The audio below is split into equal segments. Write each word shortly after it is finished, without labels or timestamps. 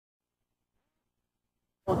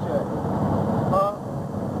OJ? Huh?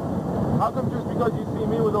 How come just because you see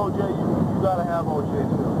me with OJ, you gotta have OJ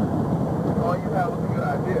too? All you have was a good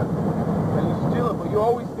idea. And you steal it, but you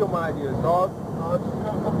always steal my ideas, dog.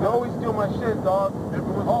 You always steal my shit, dog.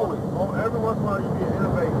 Always. Every once in a while you be an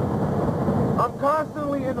innovator. I'm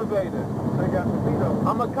constantly innovative.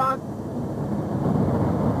 I'm a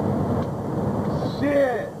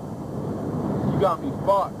Shit! You got me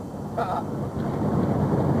fucked.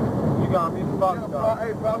 You got me fucked up.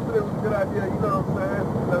 Hey, if I said it was a good idea, you know what I'm saying?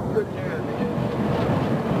 That's good shit.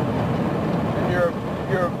 And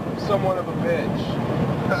you're somewhat of a bitch.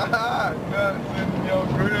 Nuts in your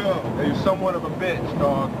grill. You're somewhat of a bitch,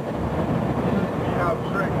 dog. You have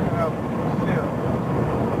trick, you have skill.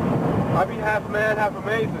 I be half man, half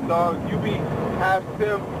amazing, dog. You be half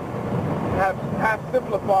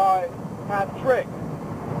simplified, half trick.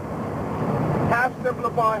 Half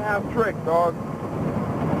simplified, half trick, dog.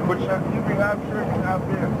 But you be half trick and half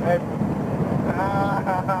this. Hey.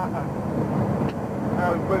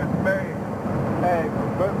 But it's made. Hey,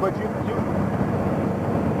 but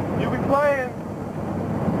you be playing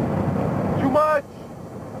too much.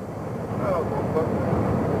 Oh,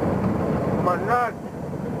 my nuts.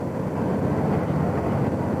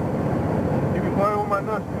 You be playing with my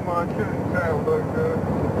nuts too much.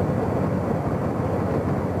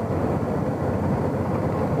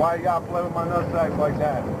 Why you gotta play with my nutsack like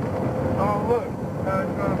that? Oh, look. Now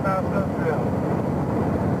it's gonna pass up there.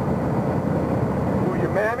 Who, your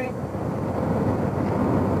mammy?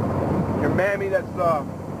 Your mammy that's,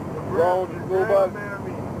 grown and school bus?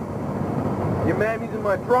 Your mammy's in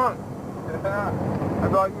my trunk. I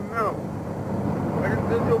thought you knew.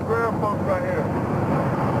 This is your grandpunk right here.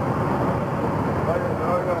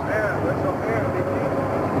 That's your aunt, Nikki.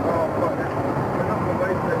 Oh, fuck. That's the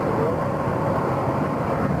late section, bro.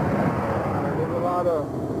 There's a lot of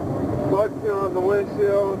blood on the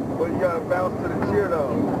windshield, but you gotta bounce to the cheer,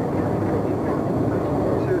 though.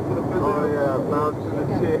 Cheer to the physical. Oh, yeah, bounce to the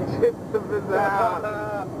cheer. Cheer to the physical.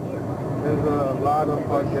 There's a lot of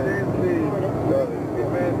fucking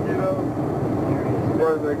man, you know,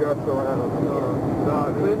 where's they got so out?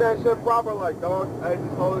 Clean that shit proper, like, dog. Hey,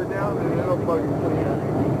 just hold it down and it'll fucking clean.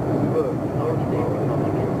 Look.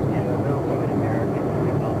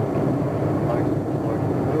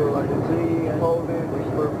 Do it like a G, hold it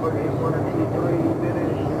for fucking 1 or 2, 3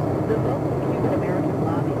 minutes.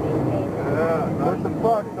 Yeah, what the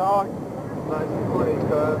fuck, dog? Nice and clean,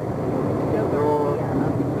 cuz.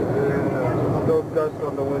 No dust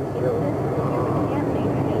on the windshield.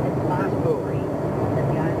 That's cool.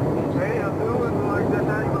 Hey, I'm doing like that.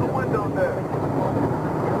 Not even a window there.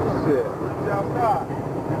 Shit. It's outside.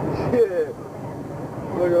 Shit.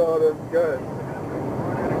 Look at all this guts.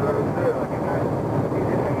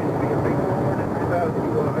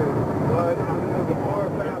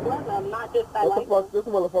 What the fuck this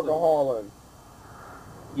motherfucker hauling?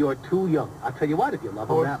 You're too young. I'll tell you what, if you love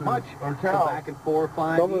them that much, go back in 4 or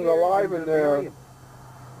 5 Something's years. alive in there.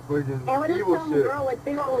 And when this some girl with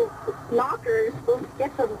big old knockers will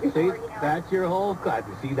get them before, See, you know. that's your whole,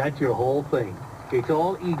 see, that's your whole thing. It's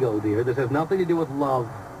all ego, dear. This has nothing to do with love.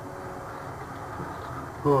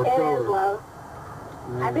 Oh, It is love.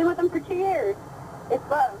 I've been with them for 2 years. It's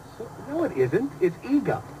love. No, it isn't. It's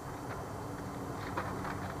ego.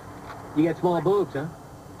 You get small boobs, huh?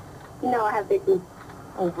 No, I have big boobs.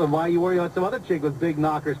 Oh, then why are you worried about some other chick with big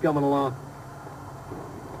knockers coming along?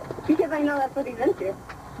 Because I know that's what he's into.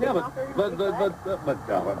 Yeah, but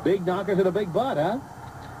big knockers and a big butt, huh?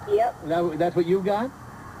 Yep. That's what you got?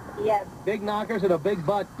 Yes. Big knockers and a big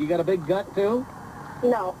butt. You got a big gut, too?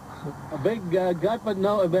 No. A big gut, but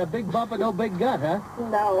no, a big butt, but no big gut, huh?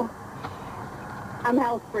 No. I'm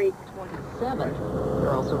health freak. 27.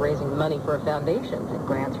 They're also raising money for a foundation that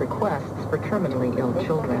grants requests for terminally ill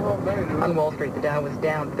children. On Wall Street, the Dow was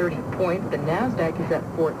down 30 points. The Nasdaq is at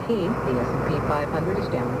 14. The S&P 500 is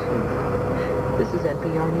down 2. This is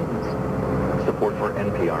NPR News. Support for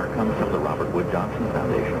NPR comes from the Robert Wood Johnson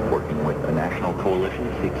Foundation, working with a national coalition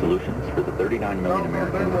to seek solutions for the 39 million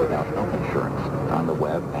Americans without health insurance. On the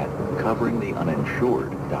web at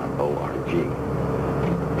coveringtheuninsured.org.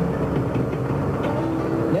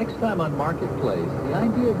 Next time on Marketplace, the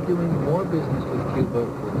idea of doing more business with Cuba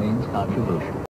remains controversial.